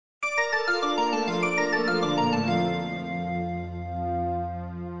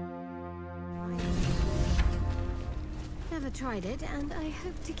tried it, and I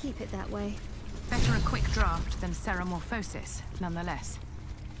hope to keep it that way. Better a quick draft than ceramorphosis, nonetheless.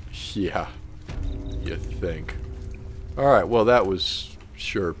 Yeah, you think. Alright, well that was...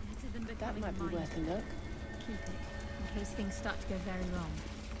 sure. That might be worth a look. Keep it, in case things start to go very wrong.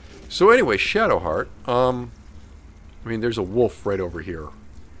 So anyway, Shadowheart, I mean, there's a wolf right over here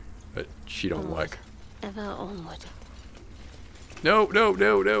that she don't like. Ever onward. No, no,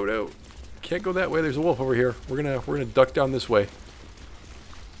 no, no, no. Can't go that way. There's a wolf over here. We're gonna duck down this way.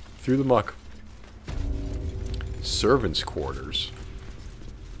 Through the muck. Servants' quarters.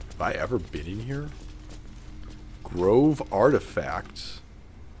 Have I ever been in here? Grove artifacts.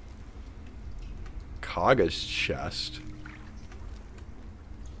 Kaga's chest.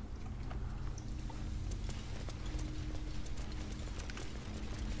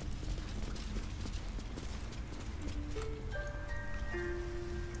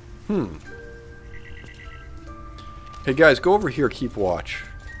 Hey guys, go over here, keep watch.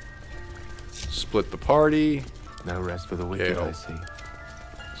 Split the party. No rest for the wicked, I see.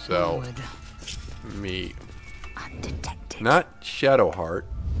 So, me. Undetected. Not Shadowheart.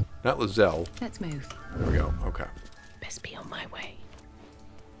 Not Lizelle. Let's move. There we go, okay. Best be on my way.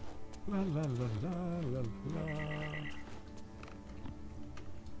 La, la, la, la, la, la.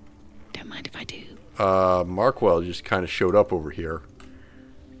 Don't mind if I do. Markwell just kind of showed up over here.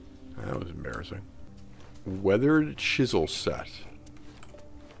 That was embarrassing. Weathered chisel set.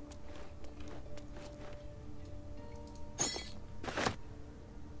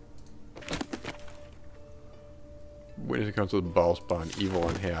 When it comes to the ball spawn, evil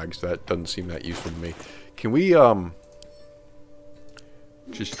on hags, that doesn't seem that useful to me. Can we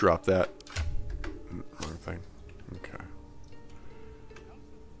just drop that? Wrong thing. Okay.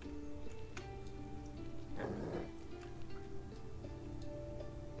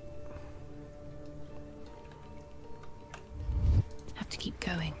 Have to keep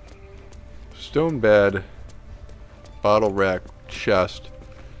going. Stone bed, bottle rack, chest.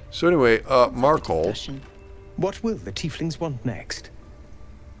 So anyway, Markle. What will the tieflings want next?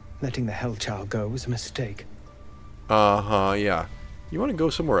 Letting the Hellchild go was a mistake. Uh-huh, yeah. You want to go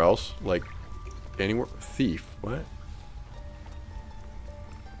somewhere else? Like, anywhere? Thief, what?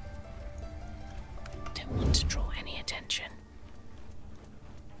 Don't want to draw any attention.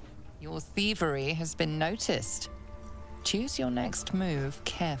 Your thievery has been noticed. Choose your next move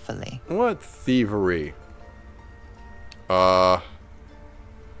carefully. What thievery?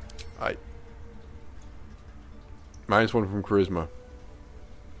 -1 from charisma.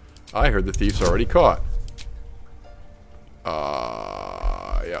 I heard the thief's already caught.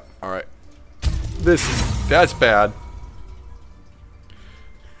 Yeah, alright. That's bad.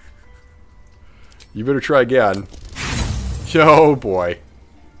 You better try again. Oh boy.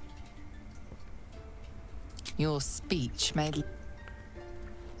 Your speech made...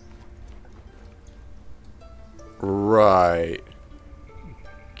 Right.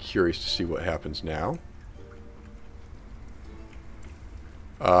 Curious to see what happens now.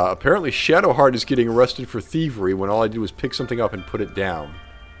 Apparently Shadowheart is getting arrested for thievery when all I do is pick something up and put it down.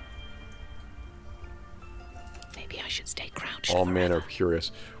 Maybe I should stay crouched. All manner of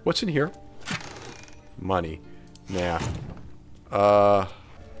curious. What's in here? Money. Nah.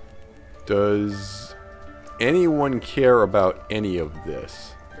 Does anyone care about any of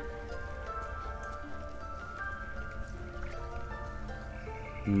this?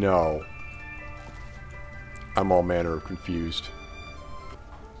 No. I'm all manner of confused.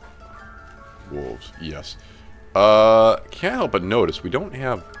 Wolves, yes. Can't help but notice we don't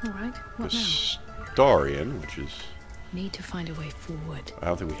have Alright, a what now? Starian, which is... Need to find a way forward. I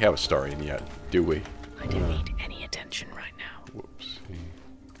don't think we have a Starian yet, do we? I don't need any attention right now. Whoopsie.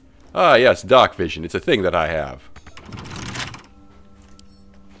 Ah, yes, Dark Vision. It's a thing that I have.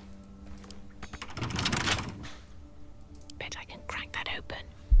 Bet I can crack that open.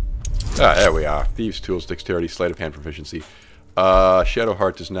 Ah, there we are. Thieves' Tools, Dexterity, Sleight of Hand Proficiency.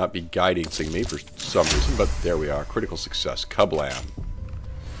 Shadowheart does not be guiding me for some reason, but there we are. Critical success. Kablam.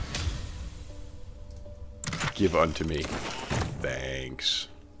 Give unto me. Thanks.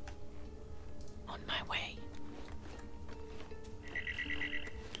 On my way.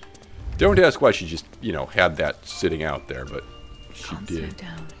 Don't ask why she just, you know, had that sitting out there, but she Can't did. slow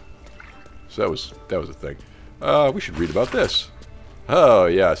down. So that was a thing. We should read about this. Oh,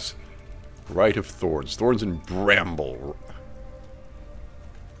 yes. Rite of Thorns. Thorns and Bramble.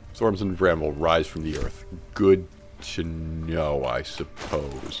 Thorns and Bramble rise from the earth. Good to know, I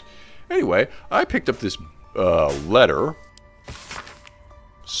suppose. Anyway, I picked up this letter.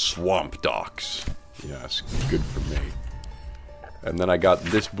 Swamp Docks. Yes, good for me. And then I got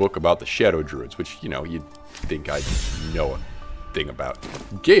this book about the Shadow Druids, which, you know, you'd think I'd know a thing about.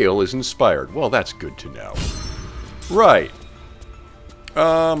 Gale is inspired. Well, that's good to know. Right.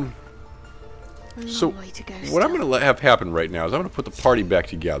 So, what I'm going to have happen right now is I'm going to put the party back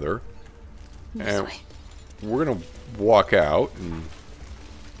together. And we're going to walk out. And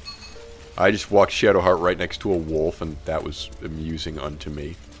I just walked Shadowheart right next to a wolf, and that was amusing unto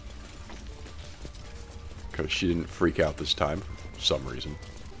me. Because she didn't freak out this time, for some reason.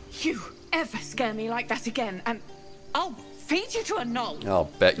 You ever scare me like that again, and I'll feed you to a knoll.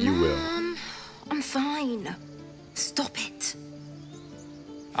 I'll bet you will. I'm fine. Stop it.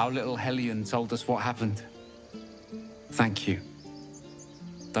 Our little Hellion told us what happened. Thank you.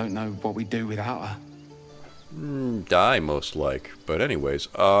 Don't know what we'd do without her. Die, most like. But anyways,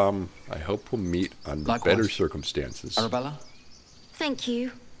 I hope we'll meet on better circumstances. Arabella? Thank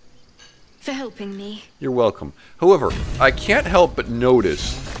you for helping me. You're welcome. However, I can't help but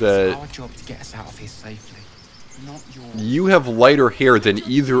notice that It's our job to get us out of here safely, not yours. you have lighter hair than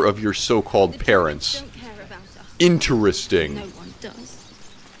either of your so-called parents. Don't care about us. Interesting. No one does.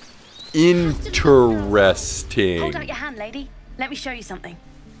 Interesting. Hold out your hand, lady. Let me show you something.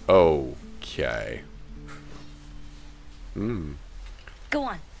 Okay. Go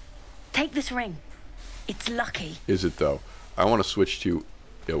on. Take this ring. It's lucky. Is it though? I want to switch to...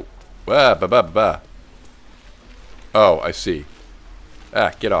 Yo. Ah, ba ba ba. Oh, I see.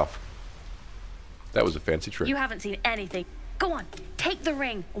 Ah, get off. That was a fancy trick. You haven't seen anything. Go on. Take the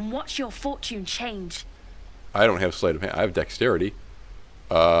ring and watch your fortune change. I don't have sleight of hand. I have dexterity.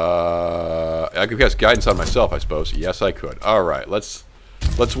 I could cast guidance on myself, I suppose. Yes, I could. All right, let's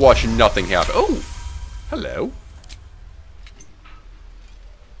watch nothing happen. Oh, hello.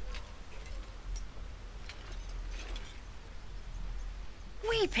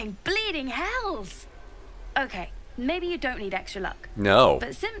 Weeping, bleeding hells. Okay, maybe you don't need extra luck. No.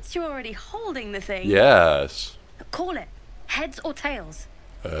 But since you're already holding the thing... Yes. Call it. Heads or tails?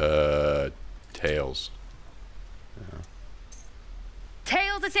 Tails.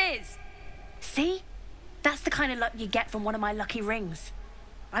 Tails it is! See? That's the kind of luck you get from one of my lucky rings.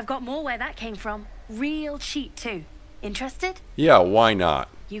 I've got more where that came from. Real cheap, too. Interested? Yeah, why not?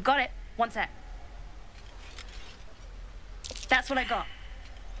 You got it. One sec. That's what I got.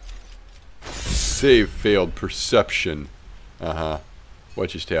 Save failed. Perception. Uh-huh.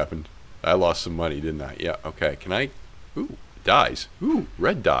 What just happened? I lost some money, didn't I? Yeah, okay. Can I... Ooh, dies. Ooh,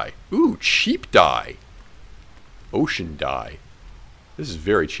 red dye. Ooh, cheap dye. Ocean dye. This is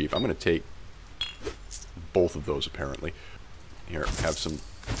very cheap. I'm going to take both of those, apparently. Here, have some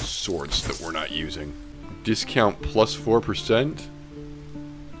swords that we're not using. Discount plus 4%?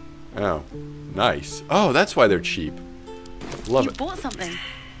 Oh, nice. Oh, that's why they're cheap. Love You it. bought something.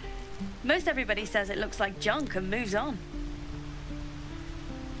 Most everybody says it looks like junk and moves on.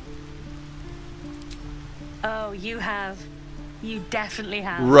 Oh, you have. You definitely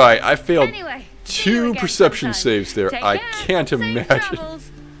have. Right, I failed Anyway, see you two again perception sometime. saves there. Take I care. can't Safe imagine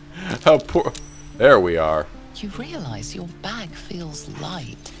travels. how poor... There we are. You realize your bag feels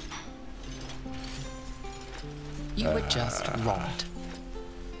light. You were just robbed.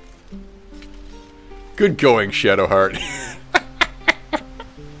 Good going, Shadowheart.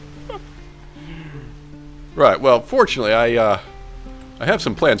 Right, well, fortunately, I have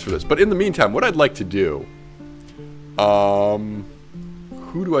some plans for this. But in the meantime, what I'd like to do...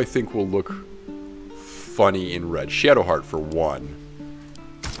 who do I think will look funny in red? Shadowheart, for one.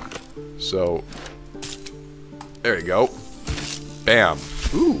 So, there you go. Bam.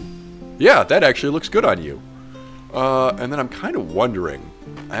 Ooh. Yeah, that actually looks good on you. And then I'm kind of wondering...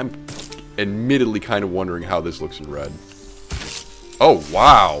 I'm admittedly kind of wondering how this looks in red. Oh,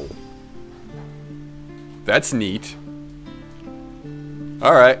 wow. That's neat.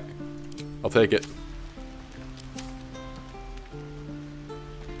 Alright. I'll take it.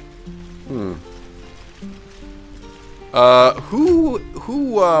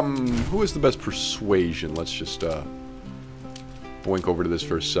 Who is the best persuasion? Let's just, boink over to this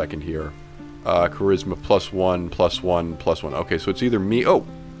for a second here. Charisma +1, +1, +1. Okay, so it's either me... Oh!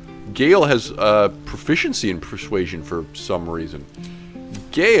 Gale has, proficiency in persuasion for some reason.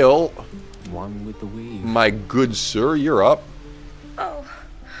 Gale... One with the weave. My good sir, you're up. Oh,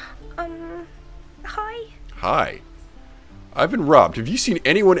 hi. Hi. I've been robbed. Have you seen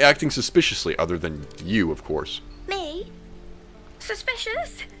anyone acting suspiciously, other than you, of course? Me?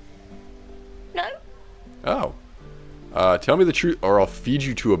 Suspicious? No? Oh. Tell me the truth, or I'll feed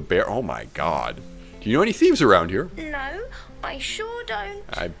you to a bear. Oh my god. Do you know any thieves around here? No, I sure don't.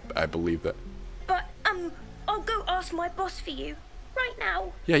 I believe that. But, I'll go ask my boss for you. Right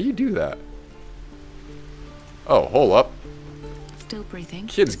now. Yeah, you do that. Oh, hold up. Still breathing.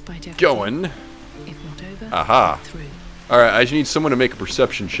 Kid's despite everything. going. If not over, Aha. through. Alright, I just need someone to make a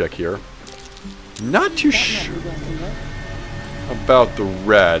perception check here. Not too sure about the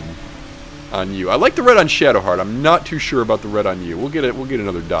red on you. I like the red on Shadowheart. I'm not too sure about the red on you. We'll get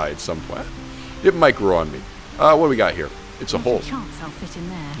another die at some point. It might grow on me. What do we got here? It's a hole. Chance I'll fit in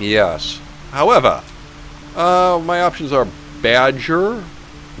there. Yes. However, my options are badger,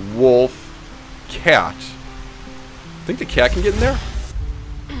 wolf, cat. Think the cat can get in there?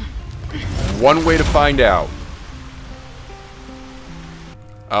 One way to find out.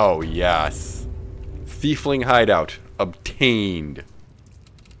 Oh, yes. Thiefling hideout obtained.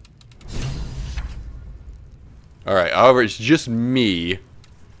 Alright, however, it's just me.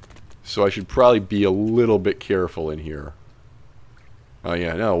 So I should probably be a little bit careful in here. Oh,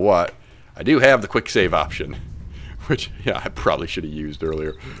 yeah, no, what? I do have the quick save option. Which, yeah, I probably should have used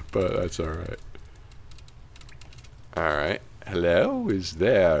earlier. But that's alright. Alright. Hello? Is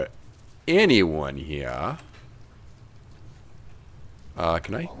there anyone here?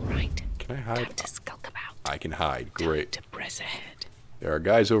 Can I? All right. Can I hide? Time to skulk about. I can hide. Great. Time to press ahead. There are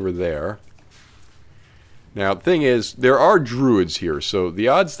guys over there. Now, the thing is, there are druids here, so the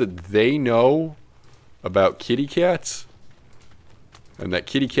odds that they know about kitty cats, and that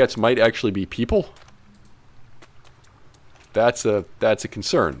kitty cats might actually be people, that's a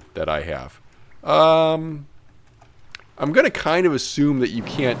concern that I have. I'm going to kind of assume that you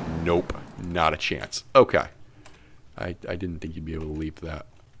can't. Nope, not a chance. Okay. I didn't think you'd be able to leap that.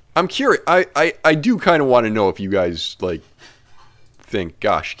 I'm curious. I do kind of want to know if you guys, like, think,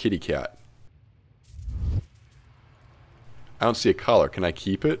 gosh, kitty cat. I don't see a collar. Can I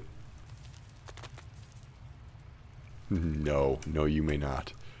keep it? No. No, you may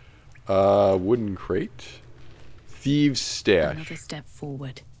not. Wooden crate. Thieves stash. Another step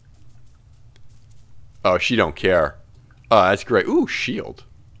forward. Oh, she don't care. Oh, that's great. Ooh, shield.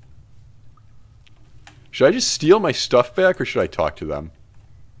 Should I just steal my stuff back, or should I talk to them?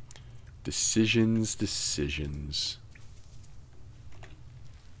 Decisions.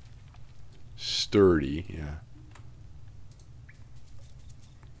 Sturdy, yeah.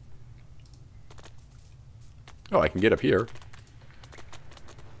 Oh, I can get up here.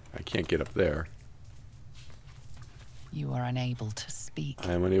 I can't get up there. You are unable to speak.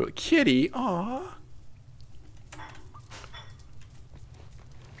 I'm unable. Kitty, aw.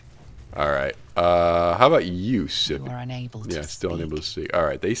 Alright. How about you, Sip? You are unable to Yeah, still speak. unable to speak.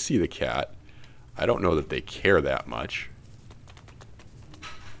 Alright, they see the cat. I don't know that they care that much.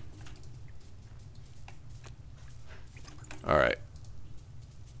 Alright.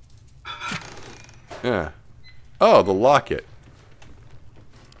 Yeah. Oh, the locket.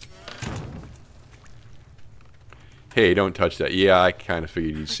 Hey, don't touch that. Yeah, I kind of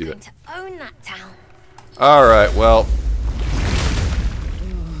figured you'd see that. To own that town. Alright, well.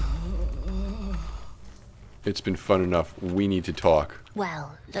 It's been fun enough. We need to talk.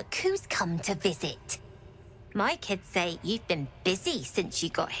 Well, look who's come to visit. My kids say you've been busy since you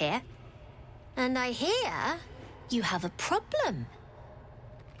got here. And I hear you have a problem.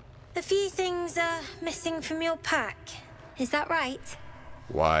 A few things are missing from your pack. Is that right?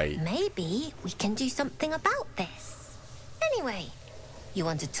 Why? Maybe we can do something about this. Anyway, you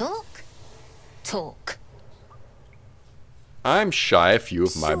want to talk? Talk. I'm shy a few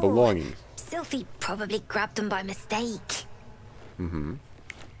of my Sure. belongings. Sylphie probably grabbed them by mistake. Mm-hmm.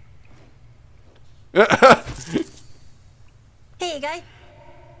 Here you go.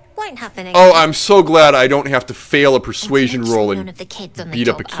 Won't happen again. Oh, I'm so glad I don't have to fail a persuasion Until roll none and of the kids on the beat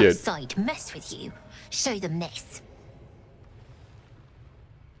up a job kid. outside mess with you. Show them this.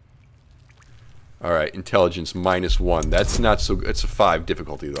 Alright, intelligence -1. That's not so good. It's a 5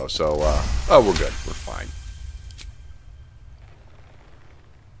 difficulty, though, so, oh, we're good. We're fine.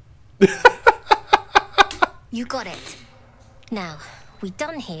 You got it. Now, we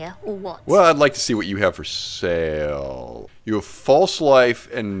done here, or what? Well, I'd like to see what you have for sale. You have false life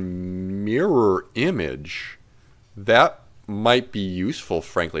and mirror image. That might be useful.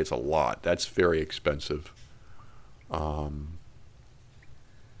 Frankly, it's a lot. That's very expensive.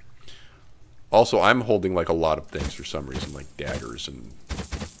 Also, I'm holding like a lot of things for some reason, like daggers and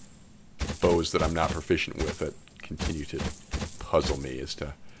bows that I'm not proficient with that continue to puzzle me as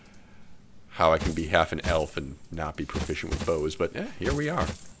to how I can be half an elf and not be proficient with bows. But here we are.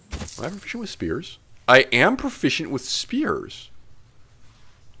 Am I proficient with spears? I am proficient with spears.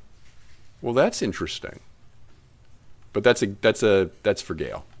 Well, that's interesting. But that's for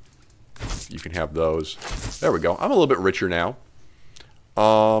Gale. You can have those. There we go. I'm a little bit richer now.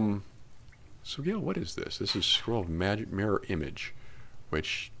 So Gale, what is this? This is Scroll of Magic Mirror Image,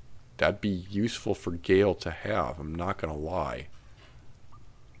 which that'd be useful for Gale to have. I'm not gonna lie.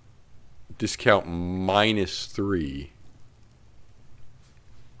 Discount -3.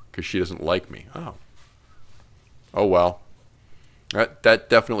 Because she doesn't like me. Oh. Oh well. That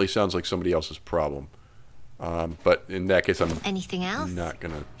definitely sounds like somebody else's problem. But in that case, I'm Anything else? not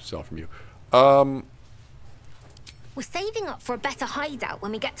going to sell from you. We're saving up for a better hideout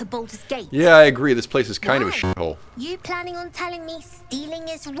when we get to Baldur's Gate. Yeah, I agree. This place is kind of a shithole. You planning on telling me stealing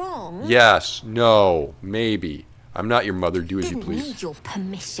is wrong? Yes, no, maybe. I'm not your mother. Do as you please. Didn't need your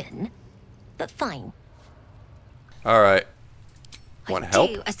permission, but fine. All right. Want help?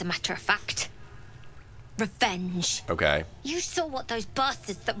 I do, as a matter of fact. Revenge. Okay. You saw what those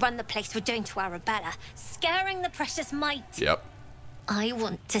bastards that run the place were doing to Arabella, scaring the precious might. Yep. I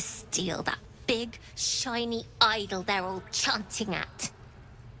want to steal that big, shiny idol they're all chanting at.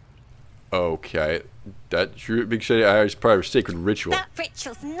 Okay. That big shady eye is part of a sacred ritual. That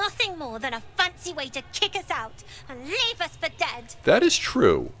ritual's nothing more than a fancy way to kick us out and leave us for dead. That is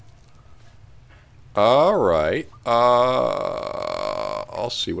true. All right. I'll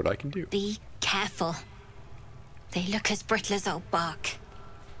see what I can do. Be careful. They look as brittle as old bark,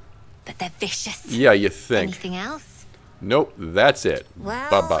 but they're vicious. Yeah, you think. Anything else? Nope, that's it. Well,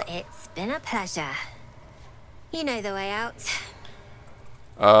 Bye-bye. it's been a pleasure. You know the way out.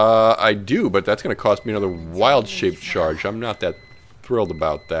 I do, but that's going to cost me another wild-shaped charge. I'm not that thrilled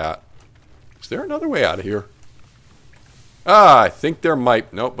about that. Is there another way out of here? I think there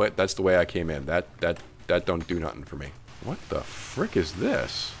might. Nope, but that's the way I came in. That don't do nothing for me. What the frick is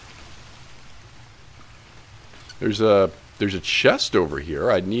this? There's a chest over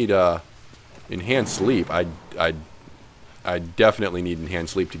here. I'd need enhanced sleep. I definitely need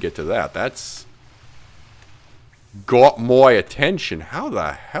enhanced sleep to get to that. That's got my attention. How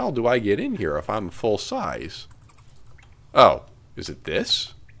the hell do I get in here if I'm full size? Oh, is it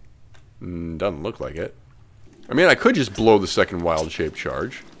this? Doesn't look like it. I mean, I could just blow the second wild shape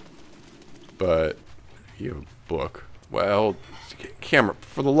charge. But you have a book. Well, camera,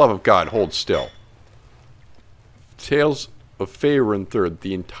 for the love of God, hold still. Tales of Faerun Third,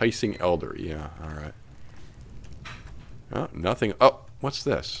 the Enticing Elder. Yeah, alright. Oh, nothing. Oh, what's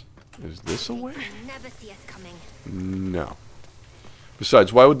this? Is this a way? Never see us coming. No.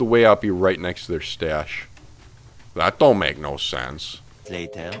 Besides, why would the way out be right next to their stash? That don't make no sense.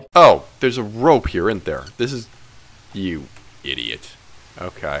 Later. Oh, there's a rope here, isn't there? This is... You idiot.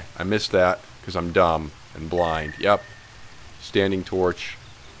 Okay, I missed that because I'm dumb and blind. Yep. Standing torch.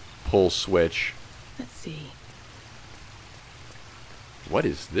 Pull switch. Let's see. What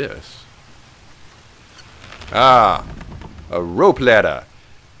is this? Ah, a rope ladder.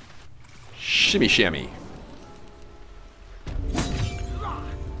 Shimmy shammy.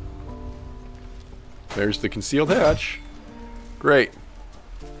 There's the concealed hatch. Great.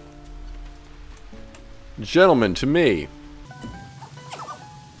 Gentlemen, to me.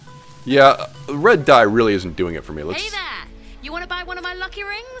 Yeah, red dye really isn't doing it for me. Let's... Hey there! You want to buy one of my lucky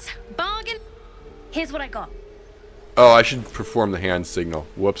rings? Bargain? Here's what I got. Oh, I should perform the hand signal.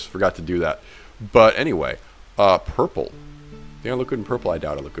 Whoops, forgot to do that. But anyway, purple. Think I look good in purple? I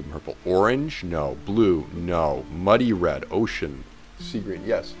doubt I look good in purple. Orange? No. Blue? No. Muddy red. Ocean. Sea green?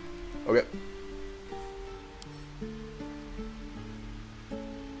 Yes. Okay.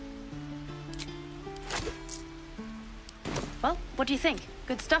 Well, what do you think?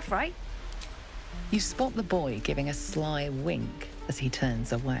 Good stuff, right? You spot the boy giving a sly wink as he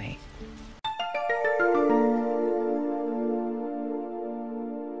turns away.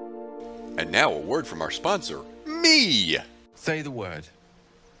 And now a word from our sponsor, me! Say the word,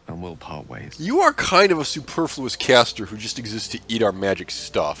 and we'll part ways. You are kind of a superfluous caster who just exists to eat our magic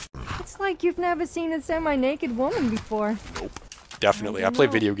stuff. It's like you've never seen a semi-naked woman before. Nope. Definitely. I play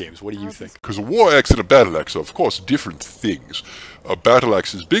video games. What do you think? Because a war axe and a battle axe are, of course, different things. A battle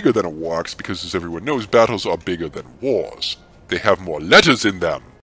axe is bigger than a war axe because, as everyone knows, battles are bigger than wars. They have more letters in them.